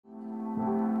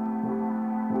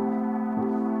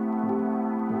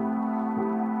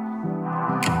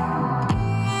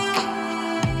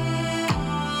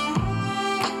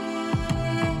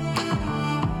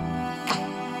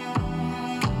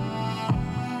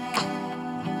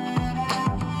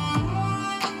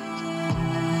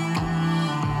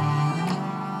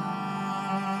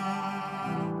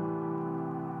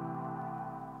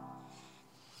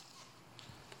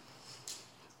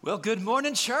Well, good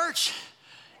morning, church.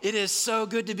 It is so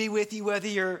good to be with you, whether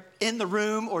you're in the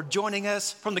room or joining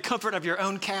us from the comfort of your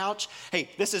own couch. Hey,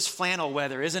 this is flannel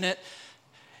weather, isn't it?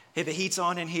 Hey, the heat's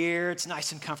on in here. It's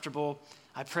nice and comfortable.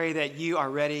 I pray that you are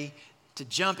ready to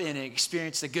jump in and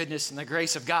experience the goodness and the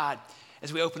grace of God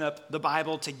as we open up the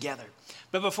Bible together.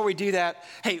 But before we do that,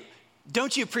 hey,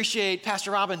 don't you appreciate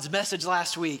Pastor Robin's message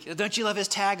last week? Don't you love his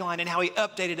tagline and how he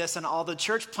updated us on all the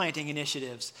church planting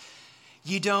initiatives?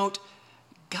 You don't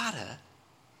gotta,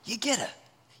 you getta.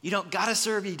 You don't gotta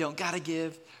serve, you don't gotta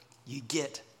give. You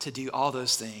get to do all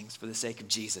those things for the sake of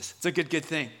Jesus. It's a good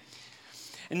thing.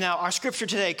 And now our scripture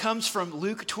today comes from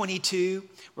Luke 22.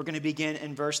 We're going to begin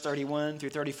in verse 31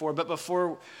 through 34. But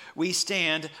before we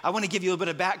stand, I want to give you a little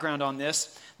bit of background on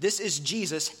this. This is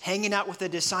Jesus hanging out with the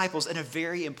disciples in a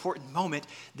very important moment.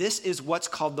 This is what's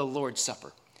called the Lord's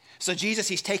Supper. So Jesus,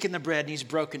 he's taken the bread and he's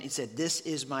broken. He said, "This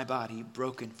is my body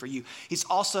broken for you." He's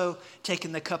also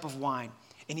taken the cup of wine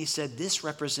and he said, "This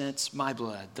represents my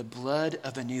blood, the blood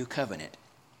of a new covenant."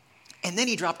 And then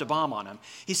he dropped a bomb on them.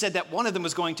 He said that one of them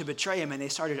was going to betray him, and they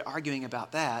started arguing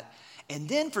about that. And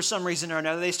then for some reason or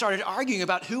another, they started arguing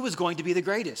about who was going to be the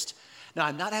greatest. Now,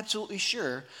 I'm not absolutely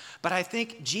sure, but I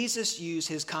think Jesus used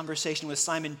his conversation with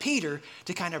Simon Peter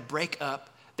to kind of break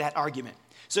up that argument.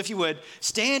 So if you would,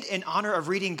 stand in honor of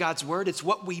reading God's word. It's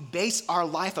what we base our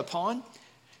life upon.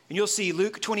 And you'll see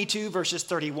Luke 22, verses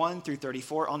 31 through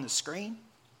 34 on the screen.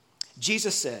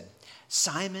 Jesus said,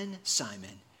 "Simon,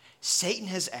 Simon, Satan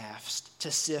has asked to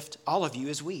sift all of you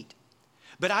as wheat.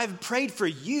 But I've prayed for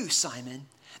you, Simon,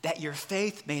 that your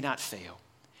faith may not fail.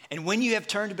 And when you have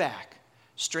turned back,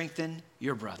 strengthen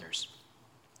your brothers."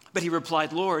 But he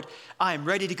replied, "Lord, I am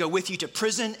ready to go with you to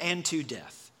prison and to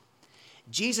death."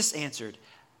 Jesus answered,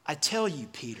 "I tell you,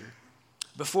 Peter,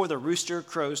 before the rooster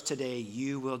crows today,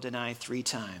 you will deny 3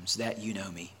 times that you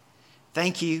know me."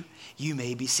 Thank you. You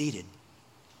may be seated.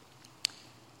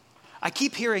 I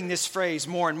keep hearing this phrase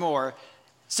more and more.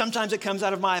 Sometimes it comes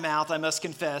out of my mouth, I must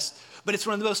confess, but it's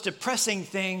one of the most depressing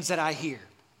things that I hear.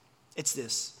 It's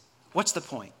this: what's the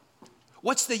point?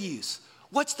 What's the use?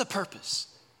 What's the purpose?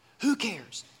 Who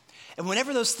cares? And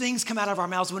whenever those things come out of our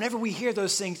mouths, whenever we hear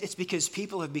those things, it's because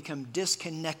people have become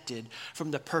disconnected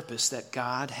from the purpose that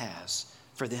God has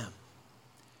for them.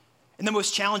 In the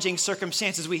most challenging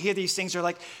circumstances, we hear these things are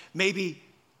like, maybe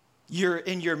you're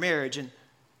in your marriage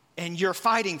and you're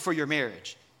fighting for your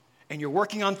marriage and you're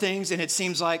working on things and it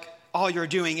seems like all you're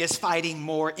doing is fighting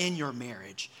more in your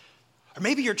marriage. Or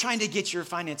maybe you're trying to get your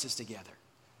finances together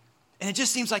and it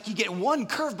just seems like you get one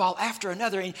curveball after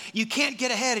another and you can't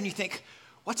get ahead and you think,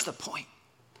 what's the point?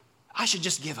 I should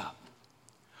just give up.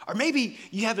 Or maybe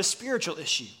you have a spiritual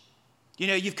issue. You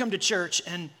know, you've come to church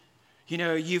and, you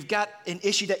know, you've got an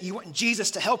issue that you want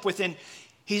Jesus to help with and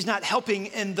he's not helping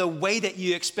in the way that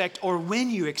you expect or when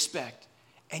you expect.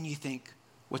 And you think,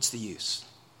 what's the use?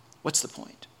 What's the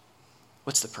point?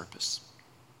 What's the purpose?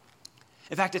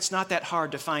 In fact, it's not that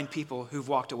hard to find people who've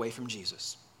walked away from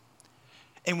Jesus.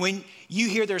 And when you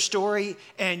hear their story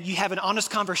and you have an honest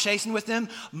conversation with them,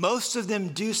 most of them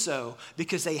do so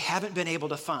because they haven't been able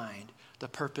to find the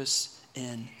purpose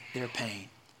in their pain.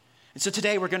 And so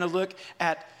today we're going to look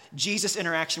at Jesus'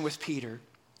 interaction with Peter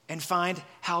and find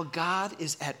how God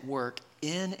is at work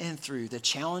in and through the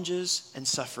challenges and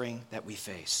suffering that we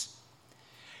face.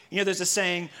 You know, there's a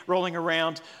saying rolling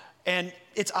around, and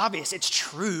it's obvious, it's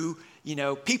true. You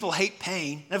know, people hate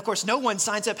pain. And of course, no one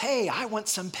signs up, "Hey, I want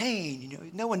some pain." You know,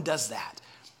 no one does that.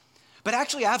 But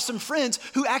actually, I have some friends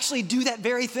who actually do that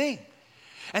very thing.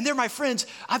 And they're my friends.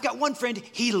 I've got one friend,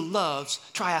 he loves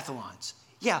triathlons.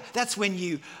 Yeah, that's when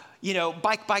you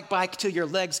bike till your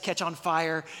legs catch on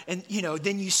fire. And,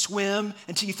 then you swim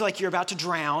until you feel like you're about to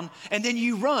drown. And then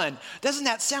you run. Doesn't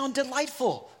that sound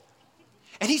delightful?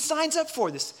 And he signs up for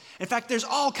this. In fact, there's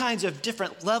all kinds of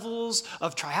different levels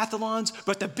of triathlons,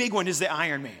 but the big one is the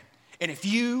Ironman. And if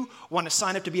you want to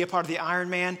sign up to be a part of the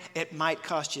Ironman, it might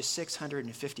cost you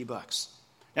 $650.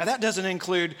 Now, that doesn't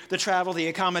include the travel, the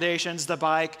accommodations, the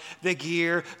bike, the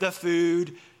gear, the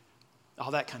food,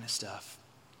 all that kind of stuff.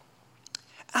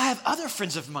 I have other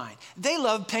friends of mine. They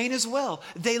love pain as well.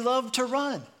 They love to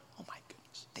run. Oh my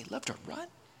goodness, they love to run?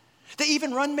 They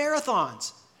even run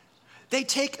marathons. They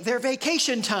take their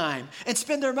vacation time and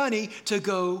spend their money to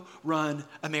go run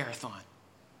a marathon.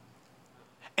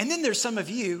 And then there's some of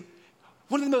you,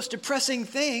 one of the most depressing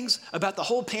things about the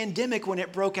whole pandemic when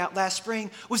it broke out last spring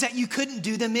was that you couldn't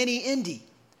do the mini Indy.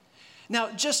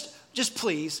 Now, just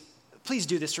please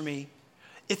do this for me.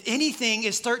 If anything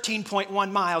is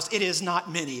 13.1 miles, it is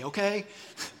not mini, okay?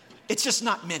 It's just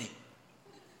not mini.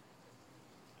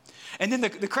 And then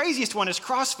the craziest one is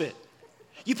CrossFit.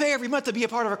 You pay every month to be a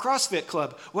part of a CrossFit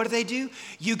club. What do?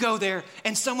 You go there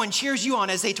and someone cheers you on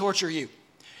as they torture you.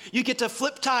 You get to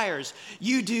flip tires.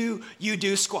 You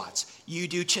do squats. You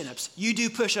do chin-ups. You do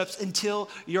push-ups until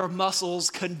your muscles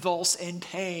convulse in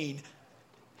pain.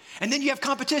 And then you have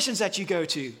competitions that you go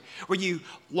to where you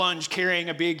lunge carrying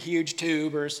a big, huge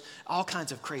tube or all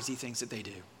kinds of crazy things that they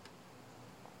do.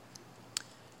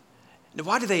 Now,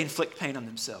 why do they inflict pain on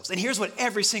themselves? And here's what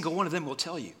every single one of them will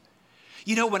tell you.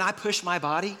 You know, when I push my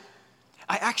body,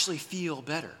 I actually feel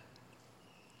better.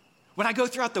 When I go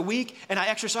throughout the week and I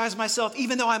exercise myself,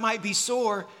 even though I might be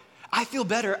sore, I feel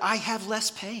better. I have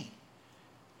less pain.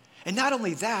 And not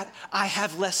only that, I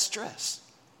have less stress.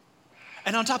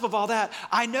 And on top of all that,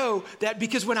 I know that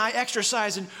because when I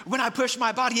exercise and when I push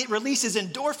my body, it releases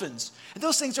endorphins. And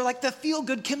those things are like the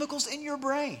feel-good chemicals in your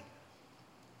brain.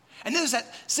 And there's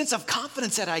that sense of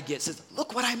confidence that I get. It says,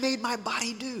 look what I made my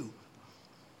body do.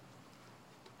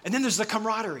 And then there's the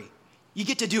camaraderie. You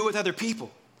get to do it with other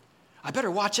people. I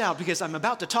better watch out because I'm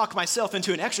about to talk myself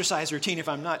into an exercise routine if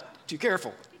I'm not too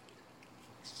careful.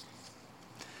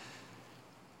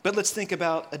 But let's think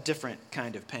about a different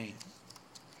kind of pain.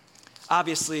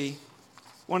 Obviously,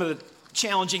 one of the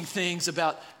challenging things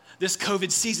about this COVID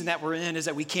season that we're in is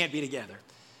that we can't be together.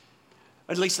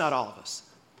 At least not all of us.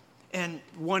 And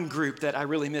one group that I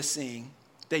really miss seeing,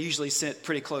 they usually sit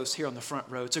pretty close here on the front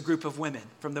row. It's a group of women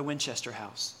from the Winchester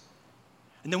House.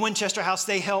 In the Winchester House,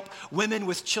 they help women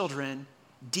with children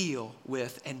deal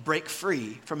with and break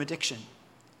free from addiction.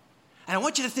 And I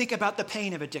want you to think about the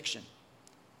pain of addiction.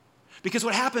 Because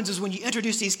what happens is when you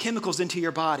introduce these chemicals into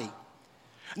your body,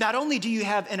 not only do you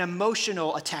have an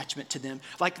emotional attachment to them,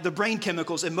 like the brain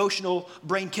chemicals, emotional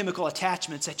brain chemical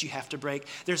attachments that you have to break,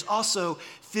 there's also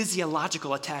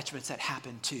physiological attachments that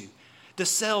happen too. The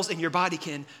cells in your body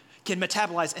can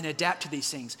metabolize and adapt to these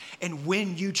things. And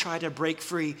when you try to break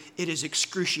free, it is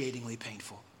excruciatingly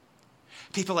painful.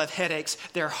 People have headaches,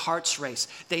 their hearts race,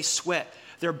 they sweat,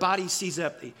 their body seize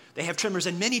up, they have tremors,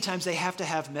 and many times they have to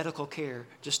have medical care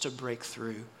just to break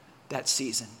through that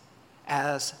season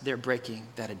as they're breaking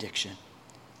that addiction.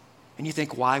 And you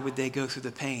think, why would they go through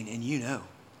the pain? And you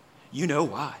know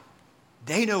why.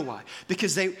 They know why.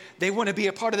 Because they want to be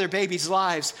a part of their babies'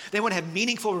 lives. They want to have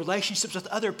meaningful relationships with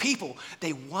other people.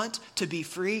 They want to be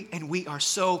free, and we are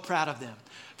so proud of them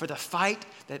for the fight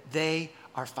that they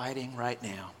are fighting right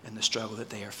now and the struggle that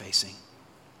they are facing.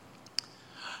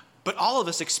 But all of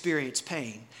us experience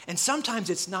pain, and sometimes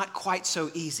it's not quite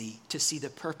so easy to see the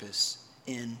purpose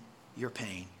in your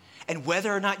pain. And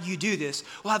whether or not you do this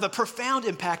will have a profound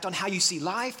impact on how you see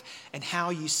life and how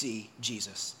you see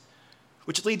Jesus.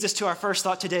 Which leads us to our first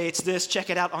thought today. It's this. Check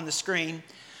it out on the screen.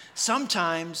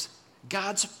 Sometimes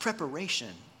God's preparation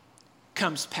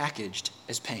comes packaged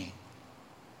as pain.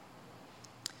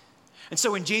 And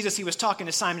so when Jesus, he was talking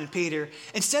to Simon Peter,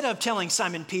 instead of telling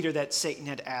Simon Peter that Satan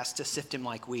had asked to sift him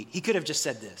like wheat, he could have just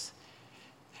said this.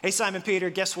 Hey, Simon Peter,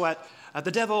 guess what?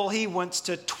 The devil, he wants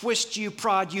to twist you,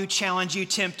 prod you, challenge you,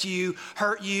 tempt you,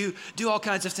 hurt you, do all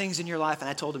kinds of things in your life. And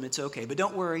I told him it's okay. But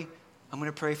don't worry. I'm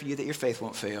going to pray for you that your faith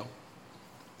won't fail.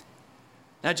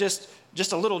 Now, just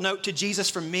a little note to Jesus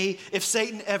from me. If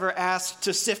Satan ever asks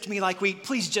to sift me like wheat,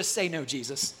 please just say no,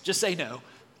 Jesus. Just say no.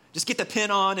 Just get the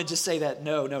pin on and just say that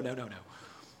no.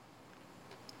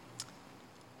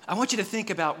 I want you to think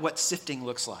about what sifting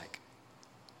looks like.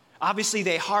 Obviously,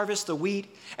 they harvest the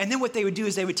wheat, and then what they would do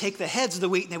is they would take the heads of the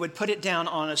wheat and they would put it down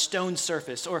on a stone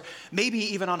surface, or maybe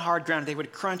even on hard ground. They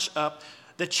would crunch up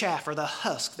the chaff or the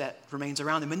husk that remains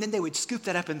around them, and then they would scoop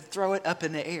that up and throw it up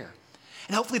in the air.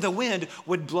 And hopefully the wind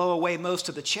would blow away most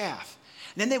of the chaff.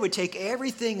 And then they would take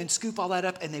everything and scoop all that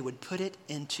up, and they would put it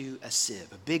into a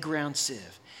sieve, a big round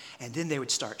sieve, and then they would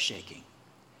start shaking.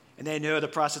 And they know the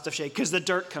process of shaking because the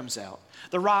dirt comes out,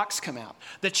 the rocks come out,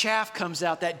 the chaff comes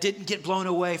out that didn't get blown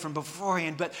away from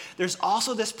beforehand. But there's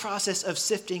also this process of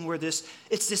sifting where it's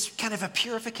this kind of a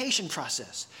purification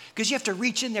process because you have to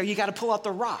reach in there, you got to pull out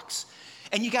the rocks.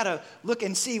 And you got to look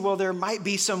and see, well, there might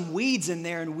be some weeds in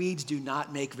there, and weeds do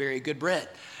not make very good bread.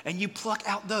 And you pluck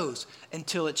out those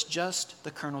until it's just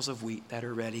the kernels of wheat that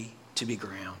are ready to be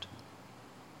ground.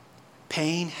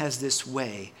 Pain has this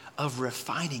way of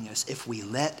refining us if we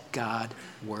let God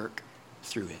work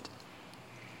through it.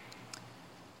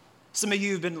 Some of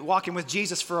you have been walking with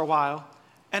Jesus for a while,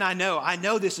 and I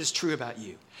know this is true about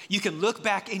you. You can look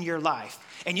back in your life,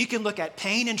 and you can look at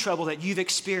pain and trouble that you've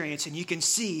experienced, and you can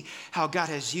see how God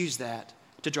has used that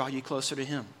to draw you closer to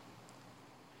him.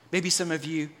 Maybe some of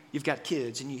you, you've got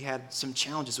kids, and you had some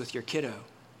challenges with your kiddo.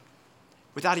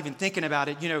 Without even thinking about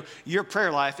it, your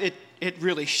prayer life, it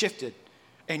really shifted,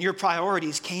 and your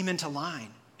priorities came into line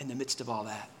in the midst of all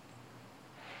that.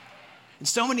 And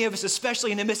so many of us,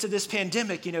 especially in the midst of this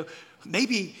pandemic,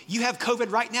 maybe you have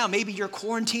COVID right now. Maybe you're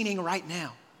quarantining right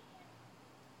now.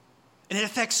 And it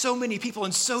affects so many people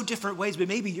in so different ways, but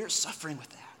maybe you're suffering with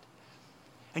that.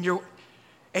 And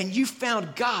you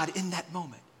found God in that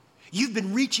moment. You've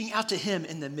been reaching out to him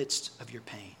in the midst of your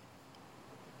pain.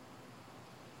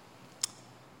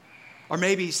 Or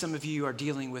maybe some of you are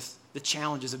dealing with the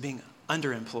challenges of being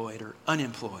underemployed or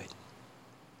unemployed.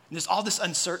 And there's all this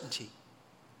uncertainty.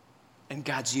 And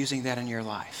God's using that in your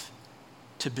life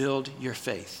to build your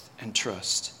faith and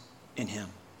trust in him.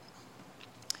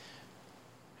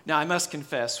 Now, I must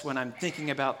confess, when I'm thinking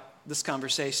about this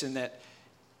conversation that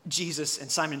Jesus and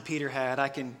Simon Peter had, I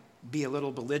can be a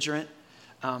little belligerent,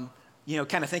 kind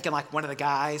of thinking like one of the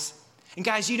guys. And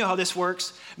guys, you know how this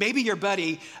works. Maybe your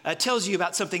buddy tells you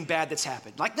about something bad that's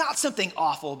happened. Like not something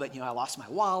awful, but, I lost my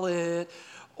wallet,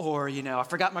 or, I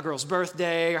forgot my girl's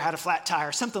birthday, or had a flat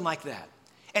tire, something like that.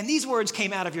 And these words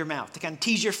came out of your mouth to kind of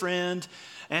tease your friend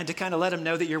and to kind of let him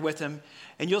know that you're with him.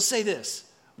 And you'll say this,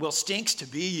 well, stinks to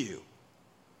be you.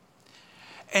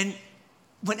 And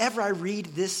whenever I read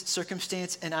this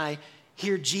circumstance and I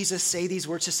hear Jesus say these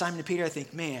words to Simon Peter, I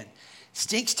think, man,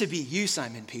 stinks to be you,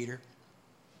 Simon Peter.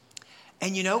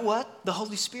 And you know what? The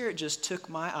Holy Spirit just took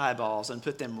my eyeballs and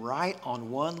put them right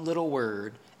on one little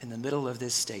word in the middle of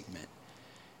this statement.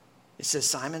 It says,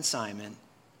 Simon, Simon,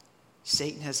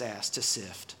 Satan has asked to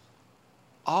sift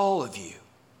all of you.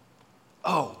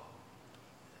 Oh,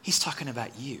 he's talking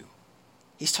about you.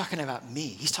 He's talking about me.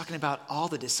 He's talking about all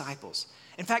the disciples.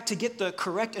 In fact, to get the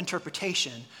correct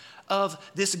interpretation of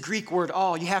this Greek word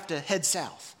all, you have to head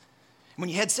south. When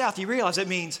you head south, you realize it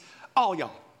means all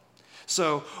y'all.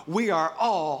 So we are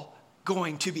all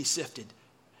going to be sifted.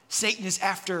 Satan is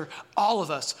after all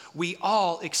of us. We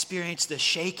all experience the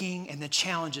shaking and the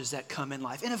challenges that come in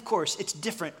life. And of course, it's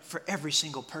different for every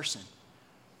single person.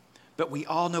 But we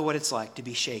all know what it's like to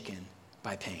be shaken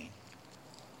by pain.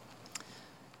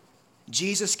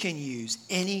 Jesus can use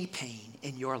any pain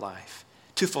in your life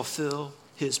to fulfill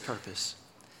his purpose.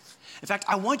 In fact,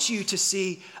 I want you to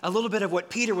see a little bit of what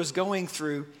Peter was going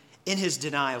through in his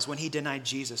denials when he denied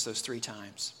Jesus those 3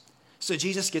 times. So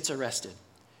Jesus gets arrested,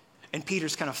 and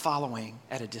Peter's kind of following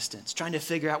at a distance, trying to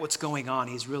figure out what's going on.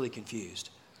 He's really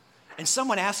confused. And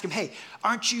someone asked him, hey,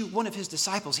 aren't you one of his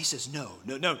disciples? He says, no,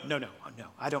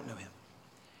 I don't know him.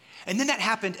 And then that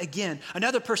happened again.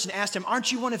 Another person asked him,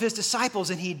 aren't you one of his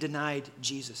disciples? And he denied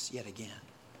Jesus yet again.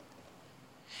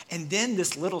 And then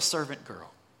this little servant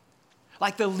girl,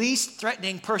 like the least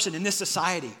threatening person in this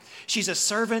society. She's a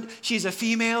servant, she's a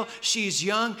female, she's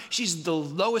young, she's the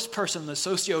lowest person in the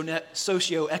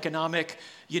socioeconomic,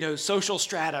 social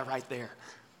strata right there.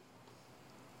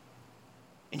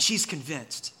 And she's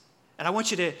convinced. And I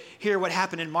want you to hear what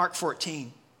happened in Mark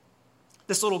 14.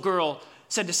 This little girl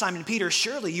said to Simon Peter,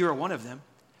 surely you are one of them,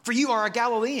 for you are a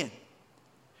Galilean.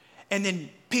 And then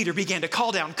Peter began to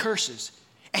call down curses.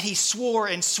 And he swore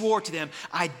and swore to them,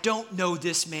 I don't know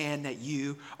this man that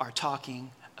you are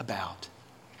talking about.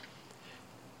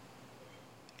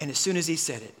 And as soon as he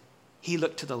said it, he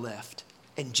looked to the left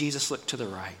and Jesus looked to the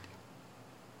right.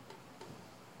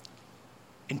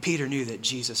 And Peter knew that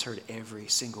Jesus heard every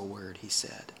single word he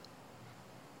said.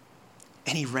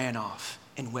 And he ran off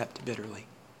and wept bitterly.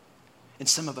 And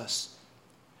some of us,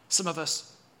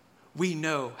 we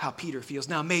know how Peter feels.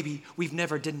 Now, maybe we've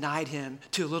never denied him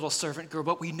to a little servant girl,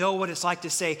 but we know what it's like to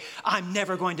say, I'm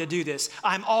never going to do this.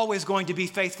 I'm always going to be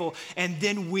faithful. And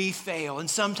then we fail. And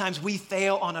sometimes we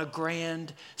fail on a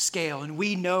grand scale. And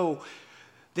we know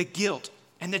the guilt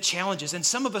and the challenges. And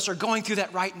some of us are going through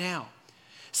that right now.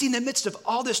 See, in the midst of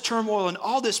all this turmoil and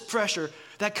all this pressure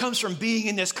that comes from being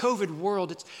in this COVID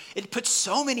world, it puts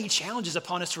so many challenges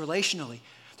upon us relationally.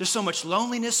 There's so much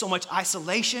loneliness, so much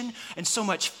isolation, and so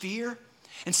much fear.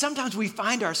 And sometimes we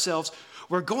find ourselves,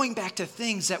 we're going back to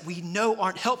things that we know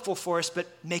aren't helpful for us, but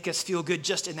make us feel good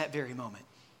just in that very moment.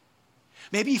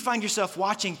 Maybe you find yourself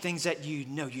watching things that you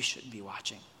know you shouldn't be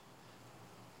watching.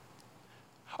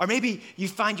 Or maybe you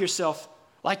find yourself,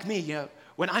 like me,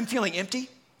 when I'm feeling empty,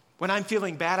 when I'm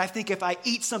feeling bad, I think if I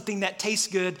eat something that tastes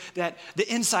good, that the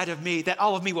inside of me, that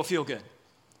all of me will feel good.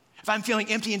 If I'm feeling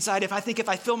empty inside, if I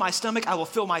fill my stomach, I will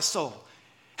fill my soul.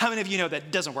 How many of you know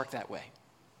that doesn't work that way?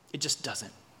 It just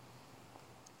doesn't.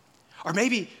 Or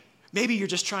maybe you're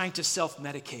just trying to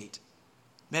medicate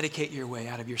your way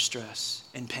out of your stress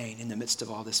and pain in the midst of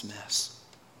all this mess.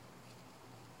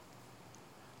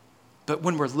 But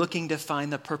when we're looking to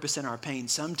find the purpose in our pain,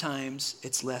 sometimes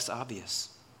it's less obvious.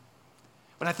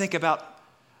 When I think about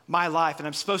my life, and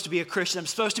I'm supposed to be a Christian, I'm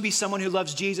supposed to be someone who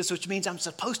loves Jesus, which means I'm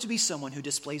supposed to be someone who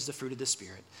displays the fruit of the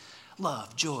Spirit.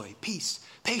 love, joy, peace,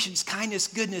 patience, kindness,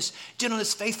 goodness,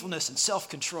 gentleness, faithfulness, and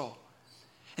self-control.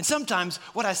 And sometimes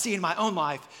what I see in my own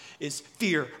life is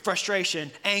fear,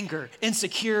 frustration, anger,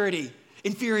 insecurity,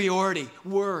 inferiority,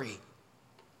 worry.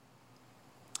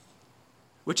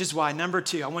 Which is why, number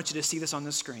 2, I want you to see this on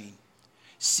the screen.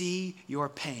 See your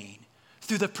pain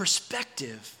through the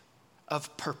perspective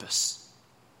of purpose.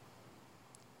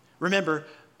 Remember,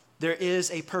 there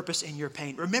is a purpose in your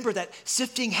pain. Remember that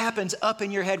sifting happens up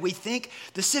in your head. We think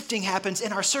the sifting happens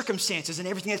in our circumstances and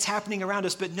everything that's happening around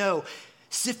us, but no,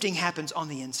 sifting happens on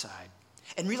the inside.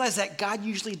 And realize that God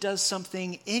usually does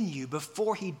something in you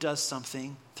before he does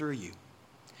something through you.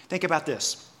 Think about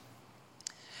this.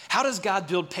 How does God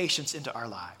build patience into our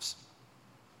lives?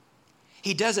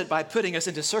 He does it by putting us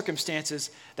into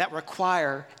circumstances that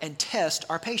require and test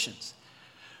our patience.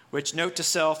 Which, note to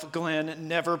self, Glenn,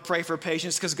 never pray for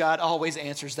patience because God always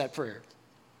answers that prayer.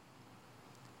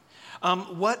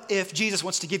 What if Jesus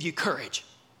wants to give you courage?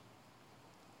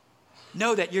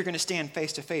 Know that you're going to stand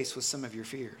face to face with some of your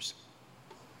fears.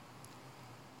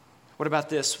 What about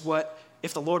this? What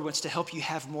if the Lord wants to help you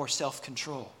have more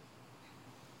self-control?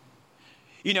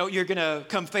 You know, you're going to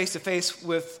come face to face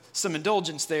with some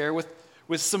indulgence there, with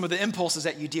some of the impulses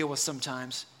that you deal with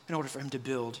sometimes in order for him to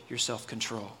build your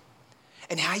self-control.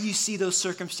 And how you see those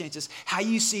circumstances, how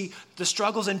you see the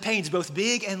struggles and pains, both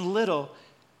big and little,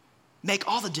 make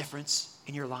all the difference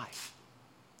in your life.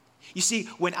 You see,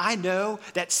 when I know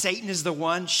that Satan is the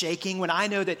one shaking, when I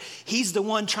know that he's the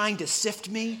one trying to sift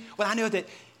me, when I know that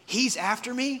he's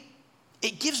after me,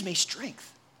 it gives me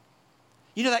strength.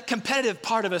 You know, that competitive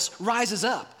part of us rises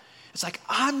up. It's like,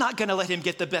 I'm not going to let him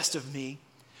get the best of me.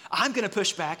 I'm going to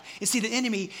push back. And see, the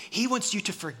enemy, he wants you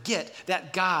to forget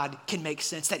that God can make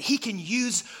sense, that he can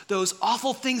use those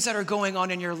awful things that are going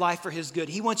on in your life for his good.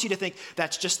 He wants you to think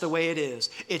that's just the way it is.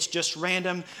 It's just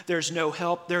random. There's no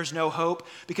help. There's no hope.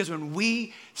 Because when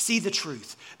we see the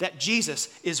truth that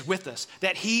Jesus is with us,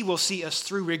 that he will see us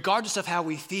through regardless of how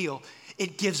we feel,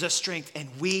 it gives us strength and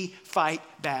we fight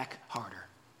back harder.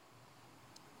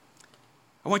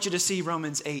 I want you to see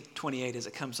Romans 8:28 as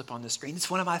it comes up on the screen. It's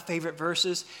one of my favorite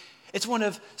verses. It's one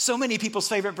of so many people's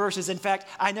favorite verses. In fact,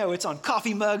 I know it's on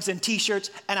coffee mugs and t-shirts,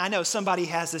 and I know somebody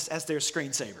has this as their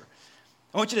screensaver.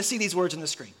 I want you to see these words on the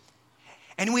screen.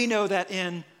 And we know that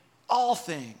in all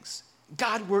things,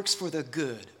 God works for the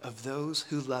good of those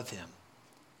who love him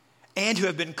and who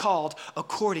have been called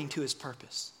according to his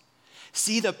purpose.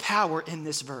 See the power in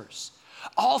this verse.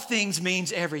 All things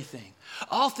means everything.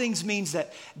 All things means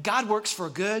that God works for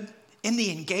good in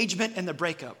the engagement and the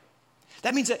breakup.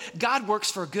 That means that God works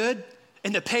for good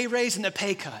in the pay raise and the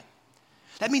pay cut.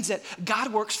 That means that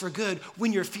God works for good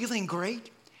when you're feeling great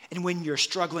and when you're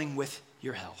struggling with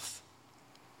your health.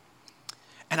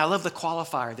 And I love the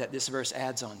qualifier that this verse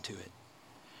adds on to it.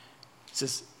 It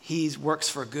says, he works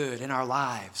for good in our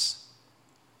lives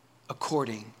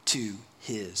according to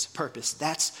his purpose.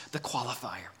 That's the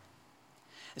qualifier.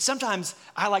 And sometimes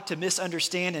I like to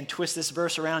misunderstand and twist this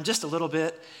verse around just a little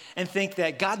bit and think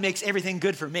that God makes everything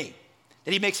good for me,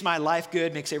 that he makes my life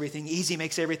good, makes everything easy,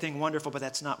 makes everything wonderful, but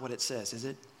that's not what it says, is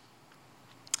it?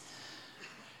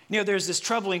 You know, there's this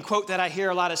troubling quote that I hear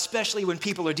a lot, especially when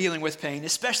people are dealing with pain,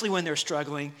 especially when they're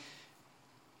struggling,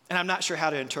 and I'm not sure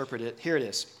how to interpret it. Here it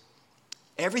is.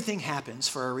 Everything happens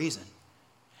for a reason.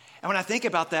 And when I think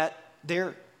about that,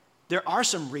 there are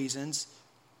some reasons,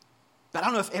 but I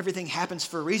don't know if everything happens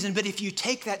for a reason. But if you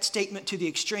take that statement to the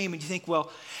extreme and you think, well,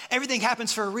 everything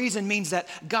happens for a reason means that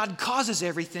God causes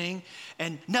everything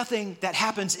and nothing that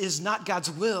happens is not God's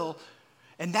will.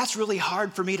 And that's really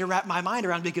hard for me to wrap my mind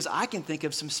around because I can think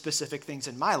of some specific things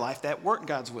in my life that weren't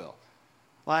God's will.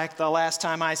 Like the last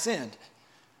time I sinned.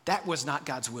 That was not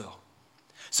God's will.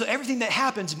 So everything that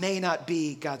happens may not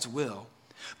be God's will.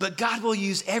 But God will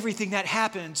use everything that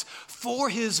happens for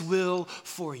his will,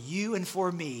 for you and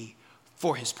for me,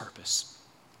 for his purpose.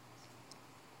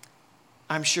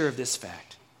 I'm sure of this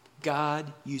fact.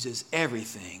 God uses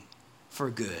everything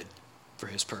for good for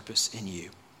his purpose in you.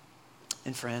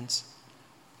 And friends,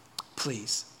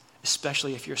 please,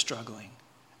 especially if you're struggling,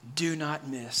 do not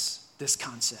miss this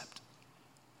concept.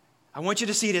 I want you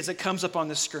to see it as it comes up on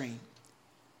the screen.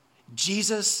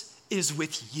 Jesus is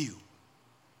with you.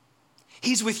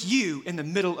 He's with you in the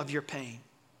middle of your pain.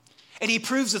 And he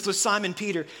proves this with Simon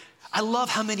Peter. I love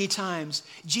how many times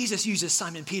Jesus uses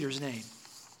Simon Peter's name.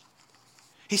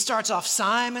 He starts off,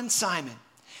 Simon, Simon.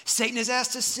 Satan has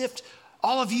asked to sift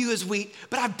all of you as wheat,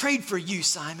 but I've prayed for you,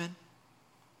 Simon.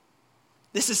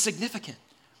 This is significant.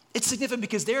 It's significant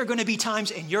because there are going to be times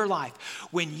in your life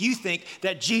when you think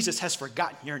that Jesus has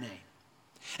forgotten your name.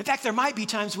 In fact, there might be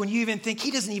times when you even think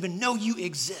he doesn't even know you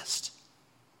exist.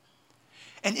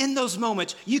 And in those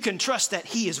moments, you can trust that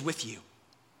he is with you,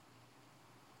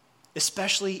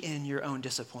 especially in your own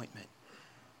disappointment.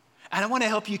 And I want to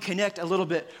help you connect a little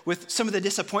bit with some of the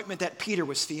disappointment that Peter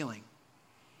was feeling.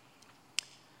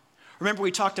 Remember,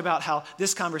 we talked about how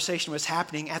this conversation was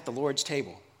happening at the Lord's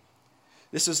table.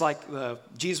 This is like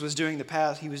Jesus was doing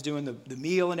he was doing the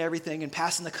meal and everything and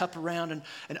passing the cup around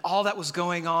and all that was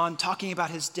going on, talking about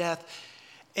his death.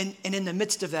 And in the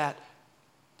midst of that,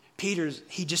 he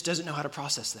just doesn't know how to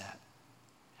process that.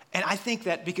 And I think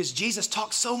that because Jesus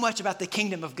talked so much about the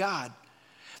kingdom of God,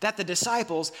 that the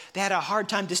disciples, they had a hard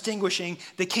time distinguishing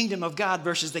the kingdom of God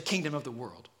versus the kingdom of the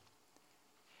world.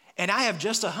 And I have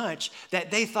just a hunch that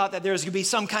they thought that there was going to be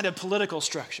some kind of political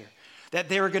structure, that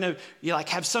they were going to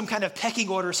have some kind of pecking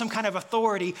order, some kind of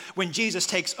authority when Jesus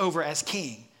takes over as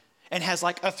king and has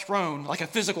like a throne, like a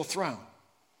physical throne.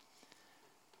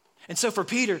 And so for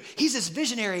Peter, he's this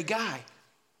visionary guy.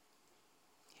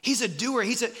 He's a doer.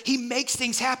 He makes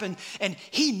things happen, and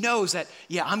he knows that,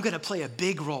 I'm going to play a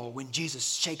big role when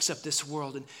Jesus shakes up this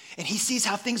world. And he sees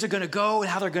how things are going to go and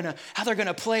how they're going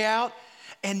to play out.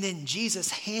 And then Jesus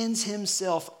hands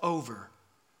himself over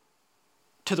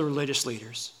to the religious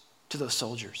leaders, to those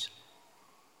soldiers.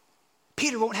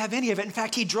 Peter won't have any of it. In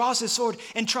fact, he draws his sword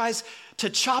and tries to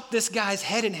chop this guy's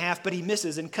head in half, but he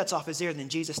misses and cuts off his ear. And then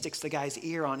Jesus sticks the guy's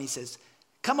ear on. He says,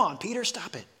 "Come on, Peter,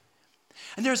 stop it."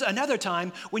 And there's another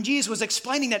time when Jesus was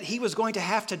explaining that he was going to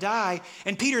have to die,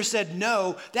 and Peter said,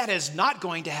 "No, that is not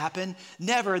going to happen,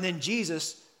 never." And then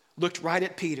Jesus looked right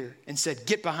at Peter and said,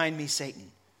 "Get behind me,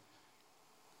 Satan."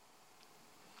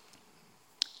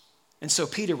 And so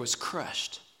Peter was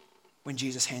crushed when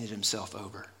Jesus handed himself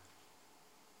over.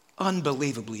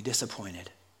 Unbelievably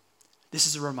disappointed. This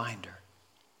is a reminder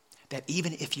that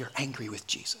even if you're angry with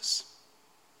Jesus,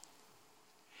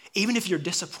 even if you're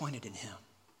disappointed in him,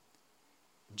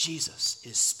 Jesus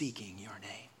is speaking your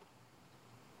name.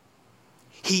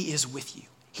 He is with you.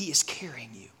 He is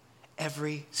carrying you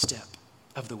every step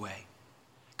of the way.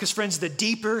 Because friends, the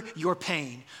deeper your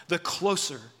pain, the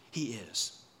closer he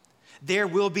is. There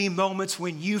will be moments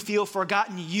when you feel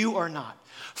forgotten, you are not.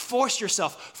 Force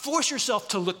yourself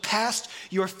to look past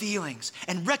your feelings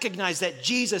and recognize that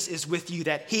Jesus is with you,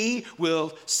 that he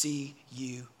will see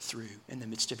you through in the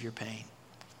midst of your pain.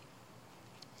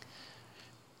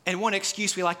 And one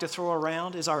excuse we like to throw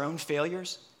around is our own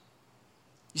failures.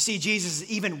 You see, Jesus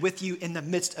is even with you in the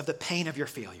midst of the pain of your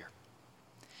failure.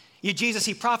 Jesus,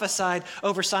 he prophesied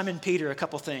over Simon Peter a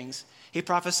couple things. He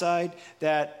prophesied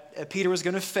that Peter was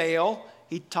going to fail.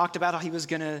 He talked about how he was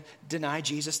going to deny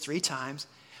Jesus 3 times.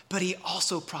 But he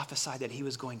also prophesied that he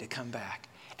was going to come back.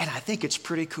 And I think it's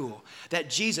pretty cool that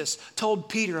Jesus told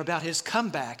Peter about his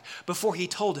comeback before he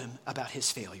told him about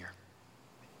his failure.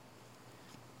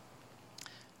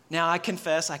 Now, I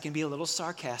confess I can be a little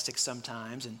sarcastic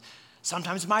sometimes, and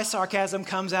sometimes my sarcasm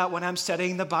comes out when I'm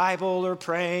studying the Bible or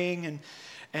praying,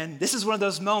 and this is one of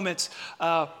those moments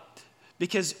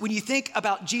because when you think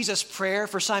about Jesus' prayer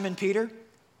for Simon Peter,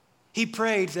 he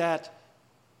prayed that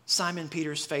Simon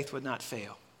Peter's faith would not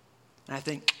fail. And I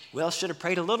think, should have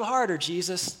prayed a little harder,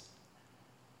 Jesus.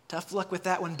 Tough luck with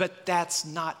that one, but that's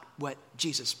not what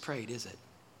Jesus prayed, is it?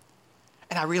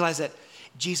 And I realize that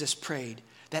Jesus prayed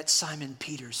that Simon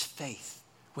Peter's faith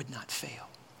would not fail.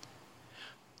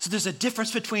 So there's a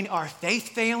difference between our faith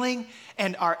failing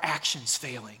and our actions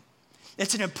failing.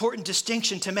 It's an important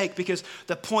distinction to make because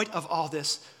the point of all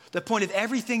this, the point of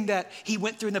everything that he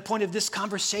went through and the point of this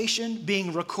conversation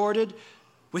being recorded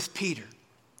with Peter,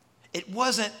 it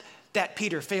wasn't that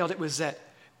Peter failed, it was that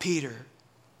Peter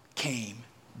came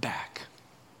back.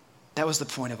 That was the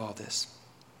point of all this.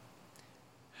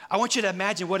 I want you to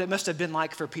imagine what it must have been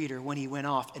like for Peter when he went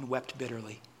off and wept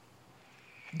bitterly.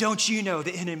 Don't you know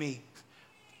the enemy,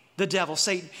 the devil,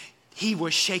 Satan, he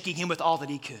was shaking him with all that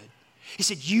he could. He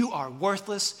said, "You are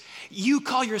worthless. You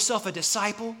call yourself a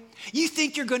disciple. You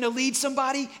think you're going to lead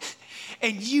somebody,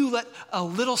 and you let a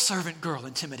little servant girl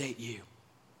intimidate you.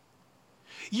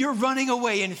 You're running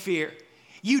away in fear.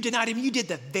 You denied him. You did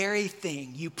the very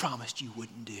thing you promised you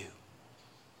wouldn't do.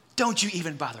 Don't you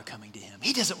even bother coming to him.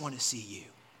 He doesn't want to see you."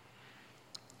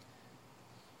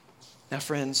 Now,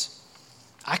 friends,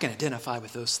 I can identify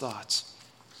with those thoughts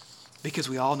because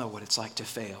we all know what it's like to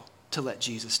fail, to let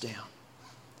Jesus down.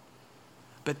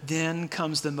 But then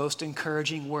comes the most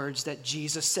encouraging words that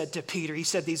Jesus said to Peter. He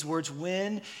said these words,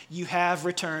 "When you have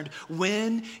returned,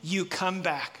 when you come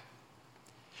back."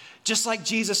 Just like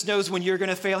Jesus knows when you're going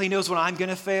to fail, he knows when I'm going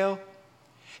to fail.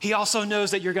 He also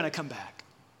knows that you're going to come back.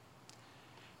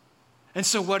 And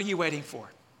so what are you waiting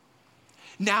for?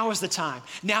 Now is the time.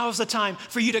 Now is the time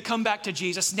for you to come back to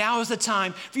Jesus. Now is the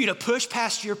time for you to push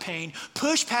past your pain,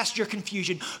 push past your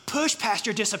confusion, push past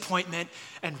your disappointment,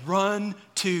 and run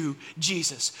to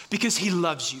Jesus because he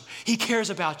loves you, he cares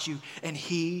about you, and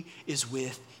he is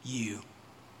with you.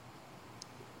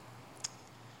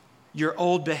 Your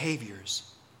old behaviors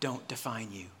don't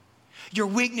define you. Your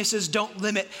weaknesses don't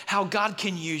limit how God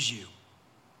can use you.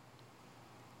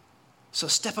 So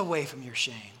step away from your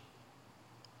shame.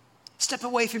 Step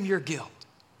away from your guilt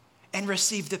and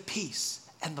receive the peace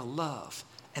and the love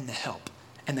and the help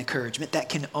and the encouragement that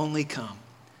can only come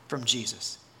from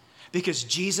Jesus. Because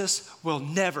Jesus will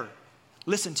never,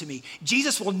 listen to me,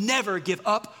 Jesus will never give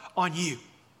up on you.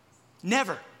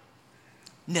 Never.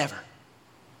 Never.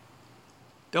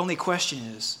 The only question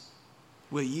is,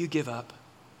 will you give up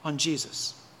on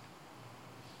Jesus?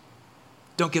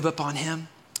 Don't give up on him,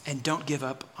 and don't give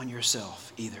up on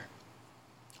yourself either.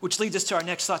 Which leads us to our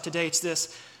next thought today. It's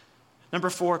this. Number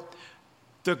 4,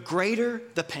 the greater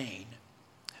the pain,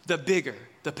 the bigger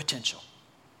the potential.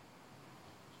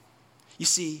 You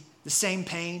see, the same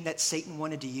pain that Satan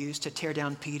wanted to use to tear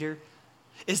down Peter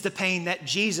is the pain that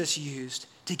Jesus used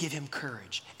to give him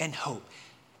courage and hope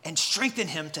and strengthen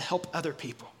him to help other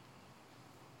people.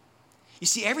 You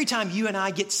see, every time you and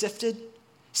I get sifted,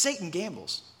 Satan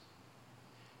gambles.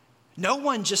 No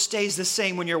one just stays the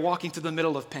same when you're walking through the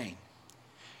middle of pain.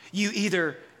 You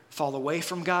either fall away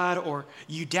from God, or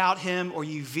you doubt him, or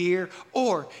you veer,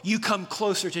 or you come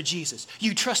closer to Jesus.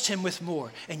 You trust him with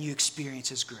more, and you experience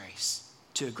his grace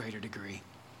to a greater degree.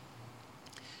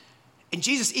 And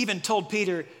Jesus even told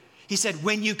Peter, he said,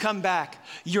 when you come back,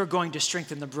 you're going to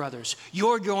strengthen the brothers.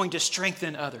 You're going to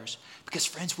strengthen others. Because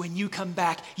friends, when you come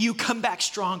back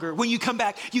stronger. When you come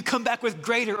back with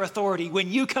greater authority.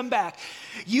 When you come back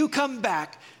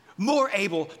more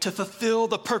able to fulfill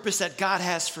the purpose that God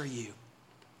has for you.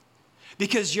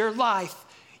 Because your life,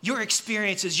 your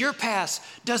experiences, your past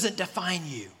doesn't define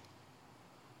you.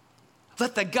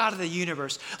 Let the God of the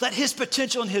universe, let his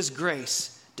potential and his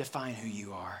grace define who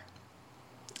you are.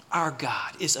 Our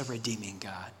God is a redeeming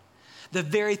God. The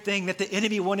very thing that the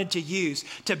enemy wanted to use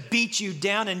to beat you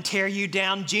down and tear you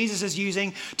down, Jesus is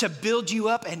using to build you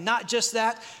up, and not just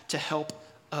that, to help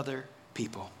other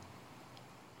people.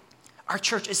 Our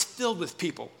church is filled with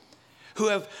people who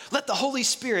have let the Holy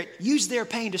Spirit use their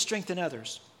pain to strengthen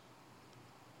others.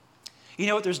 You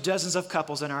know what? There's dozens of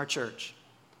couples in our church.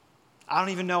 I don't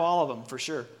even know all of them for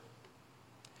sure.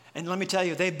 And let me tell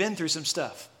you, they've been through some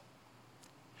stuff.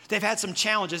 They've had some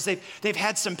challenges. They've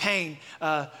had some pain.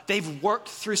 They've worked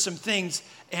through some things,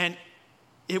 and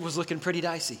it was looking pretty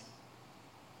dicey.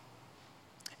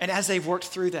 And as they've worked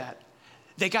through that,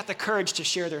 they got the courage to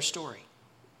share their story.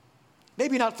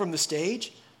 Maybe not from the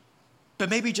stage, but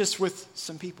maybe just with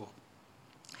some people.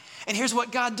 And here's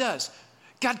what God does.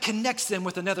 God connects them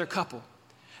with another couple.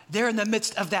 They're in the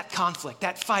midst of that conflict.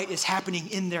 That fight is happening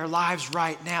in their lives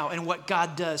right now. And what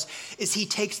God does is he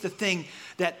takes the thing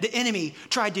that the enemy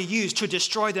tried to use to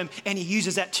destroy them, and he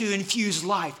uses that to infuse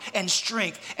life and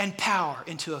strength and power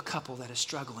into a couple that is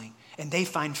struggling. And they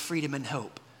find freedom and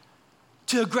hope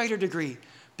to a greater degree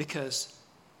because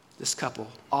this couple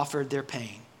offered their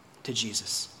pain to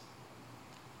Jesus.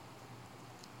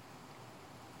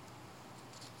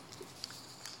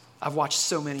 I've watched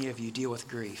so many of you deal with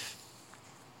grief.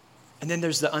 And then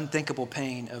there's the unthinkable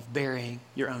pain of burying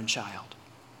your own child.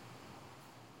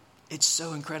 It's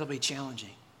so incredibly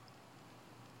challenging.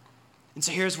 And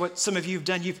so here's what some of you have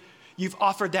done. You've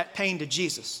offered that pain to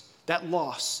Jesus, that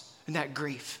loss and that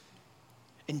grief.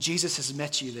 And Jesus has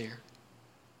met you there.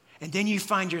 And then you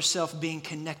find yourself being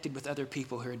connected with other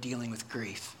people who are dealing with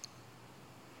grief.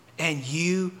 And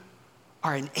you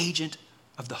are an agent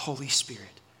of the Holy Spirit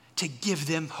to give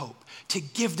them hope, to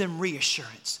give them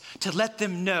reassurance, to let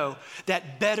them know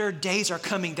that better days are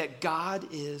coming, that God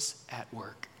is at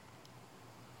work.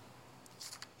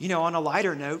 You know, on a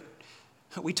lighter note,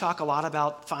 we talk a lot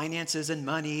about finances and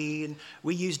money, and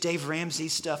we use Dave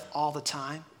Ramsey's stuff all the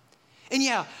time. And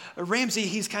yeah, Ramsey,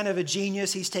 he's kind of a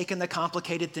genius. He's taken the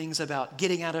complicated things about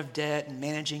getting out of debt and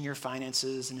managing your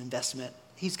finances and investment.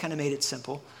 He's kind of made it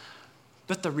simple.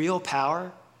 But the real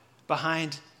power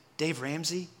behind Dave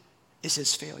Ramsey is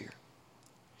his failure.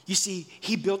 You see,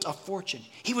 he built a fortune.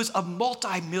 He was a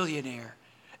multimillionaire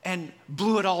and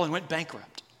blew it all and went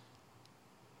bankrupt.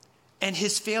 And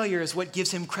his failure is what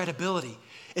gives him credibility.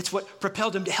 It's what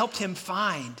propelled him to help him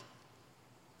find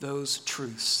those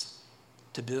truths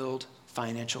to build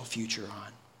financial future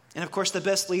on. And of course, the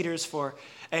best leaders for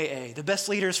AA, the best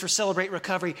leaders for Celebrate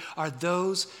Recovery are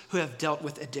those who have dealt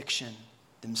with addiction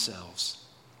themselves.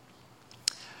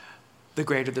 The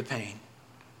greater the pain,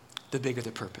 the bigger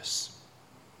the purpose.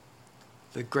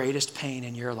 the greatest pain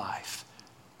in your life,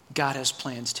 God has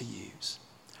plans to use.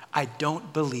 I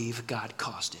don't believe God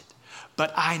caused it,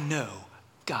 but I know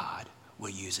God will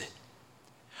use it.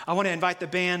 I want to invite the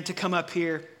band to come up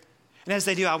here. And as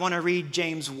they do, I want to read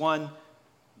James 1,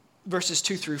 verses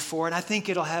 2 through 4. And I think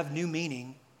it'll have new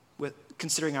meaning with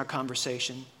considering our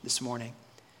conversation this morning.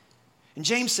 And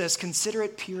James says, "Consider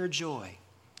it pure joy,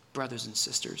 brothers and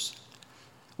sisters,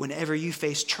 whenever you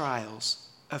face trials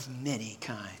of many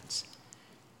kinds,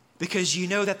 because you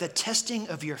know that the testing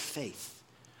of your faith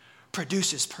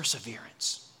produces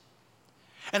perseverance.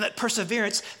 And let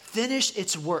perseverance finish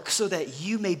its work so that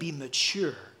you may be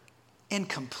mature and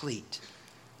complete,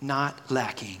 not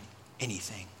lacking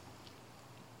anything."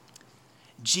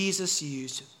 Jesus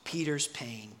used Peter's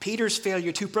pain, Peter's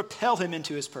failure, to propel him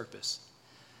into his purpose.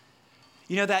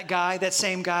 You know that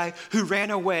same guy who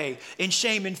ran away in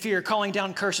shame and fear, calling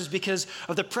down curses because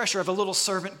of the pressure of a little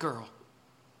servant girl.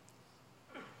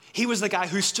 He was the guy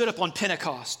who stood up on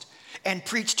Pentecost and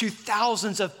preached to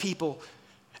thousands of people,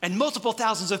 and multiple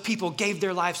thousands of people gave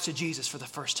their lives to Jesus for the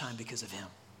first time because of him.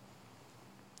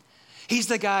 He's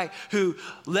the guy who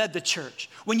led the church.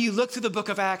 When you look through the book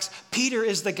of Acts, Peter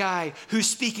is the guy who's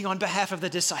speaking on behalf of the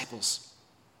disciples,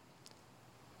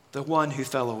 the one who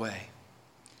fell away.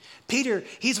 Peter,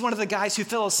 he's one of the guys who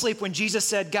fell asleep when Jesus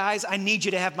said, "Guys, I need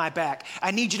you to have my back.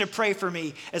 I need you to pray for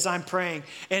me as I'm praying."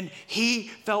 And he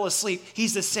fell asleep.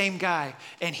 He's the same guy.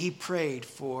 And he prayed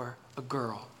for a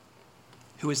girl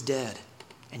who was dead,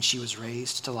 and she was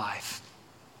raised to life.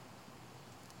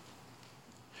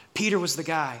 Peter was the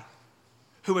guy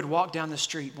who would walk down the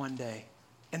street one day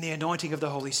in the anointing of the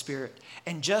Holy Spirit,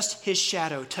 and just his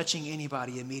shadow touching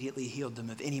anybody immediately healed them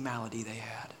of any malady they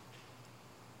had.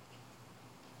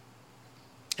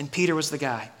 And Peter was the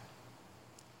guy,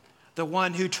 the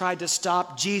one who tried to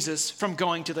stop Jesus from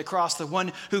going to the cross, the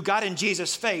one who got in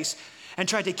Jesus' face and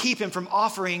tried to keep him from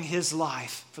offering his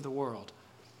life for the world.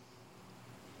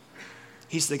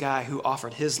 He's the guy who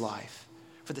offered his life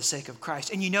for the sake of Christ.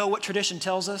 And you know what tradition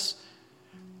tells us?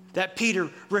 That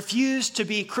Peter refused to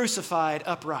be crucified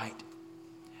upright.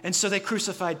 And so they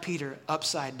crucified Peter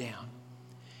upside down.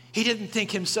 He didn't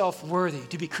think himself worthy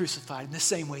to be crucified in the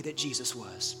same way that Jesus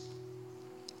was.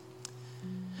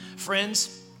 Friends,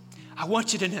 I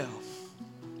want you to know,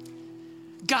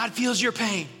 God feels your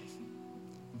pain.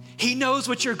 He knows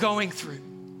what you're going through.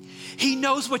 He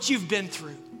knows what you've been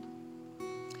through.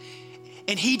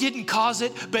 And he didn't cause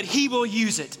it, but he will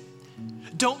use it.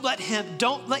 Don't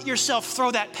let yourself throw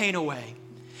that pain away.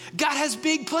 God has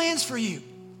big plans for you.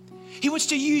 He wants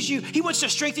to use you. He wants to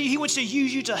strengthen you. He wants to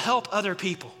use you to help other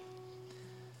people.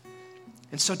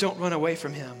 And so don't run away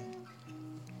from him,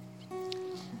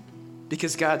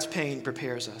 because God's pain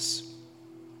prepares us.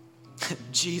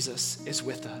 Jesus is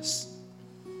with us.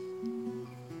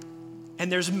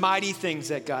 And there's mighty things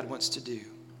that God wants to do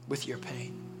with your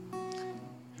pain.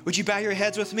 Would you bow your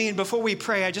heads with me? And before we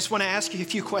pray, I just want to ask you a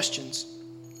few questions.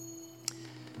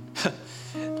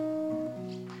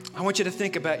 I want you to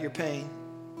think about your pain.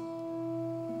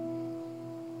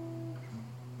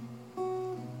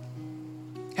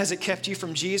 Has it kept you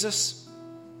from Jesus?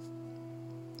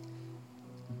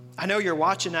 I know you're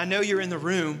watching. I know you're in the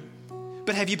room.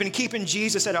 But have you been keeping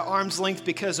Jesus at an arm's length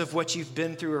because of what you've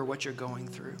been through or what you're going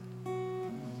through?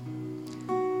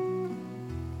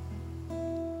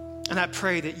 And I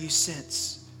pray that you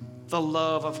sense the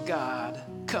love of God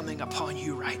coming upon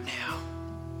you right now.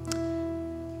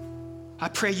 I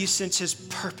pray you sense his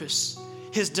purpose,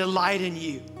 his delight in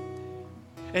you,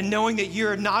 and knowing that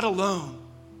you're not alone.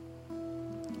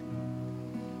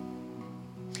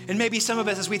 And maybe some of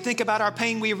us, as we think about our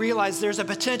pain, we realize there's a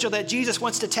potential that Jesus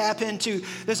wants to tap into.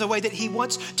 There's a way that he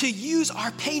wants to use our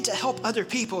pain to help other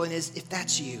people. And if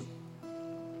that's you,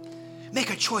 make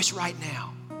a choice right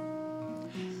now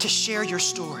to share your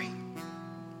story,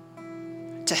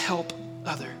 to help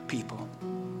other people.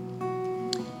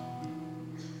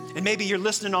 And maybe you're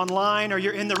listening online or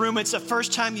you're in the room. It's the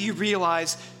first time you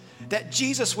realize that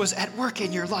Jesus was at work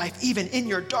in your life, even in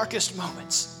your darkest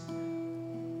moments.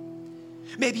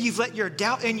 Maybe you've let your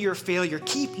doubt and your failure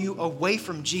keep you away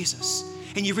from Jesus,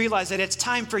 and you realize that it's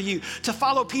time for you to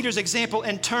follow Peter's example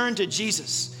and turn to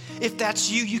Jesus. If that's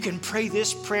you, you can pray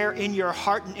this prayer in your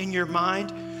heart and in your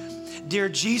mind. Dear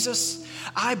Jesus,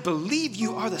 I believe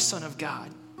you are the Son of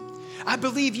God. I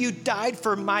believe you died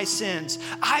for my sins.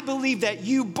 I believe that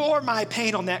you bore my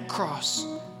pain on that cross,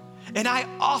 and I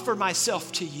offer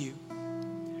myself to you.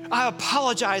 I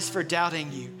apologize for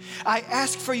doubting you. I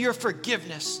ask for your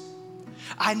forgiveness.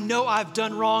 I know I've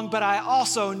done wrong, but I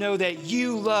also know that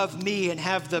you love me and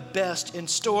have the best in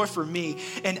store for me.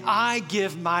 And I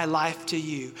give my life to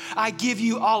you. I give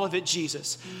you all of it,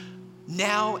 Jesus.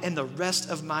 Now and the rest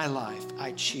of my life,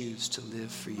 I choose to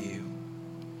live for you.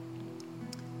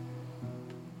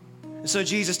 And so,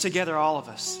 Jesus, together, all of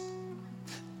us,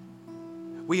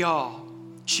 we all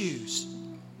choose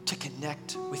to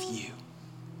connect with you,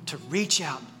 to reach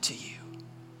out to you,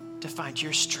 to find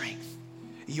your strength,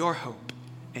 your hope,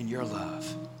 and your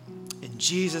love. In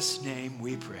Jesus' name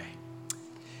we pray.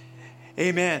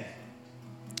 Amen.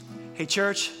 Hey,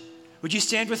 church, would you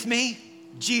stand with me?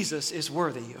 Jesus is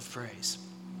worthy of praise.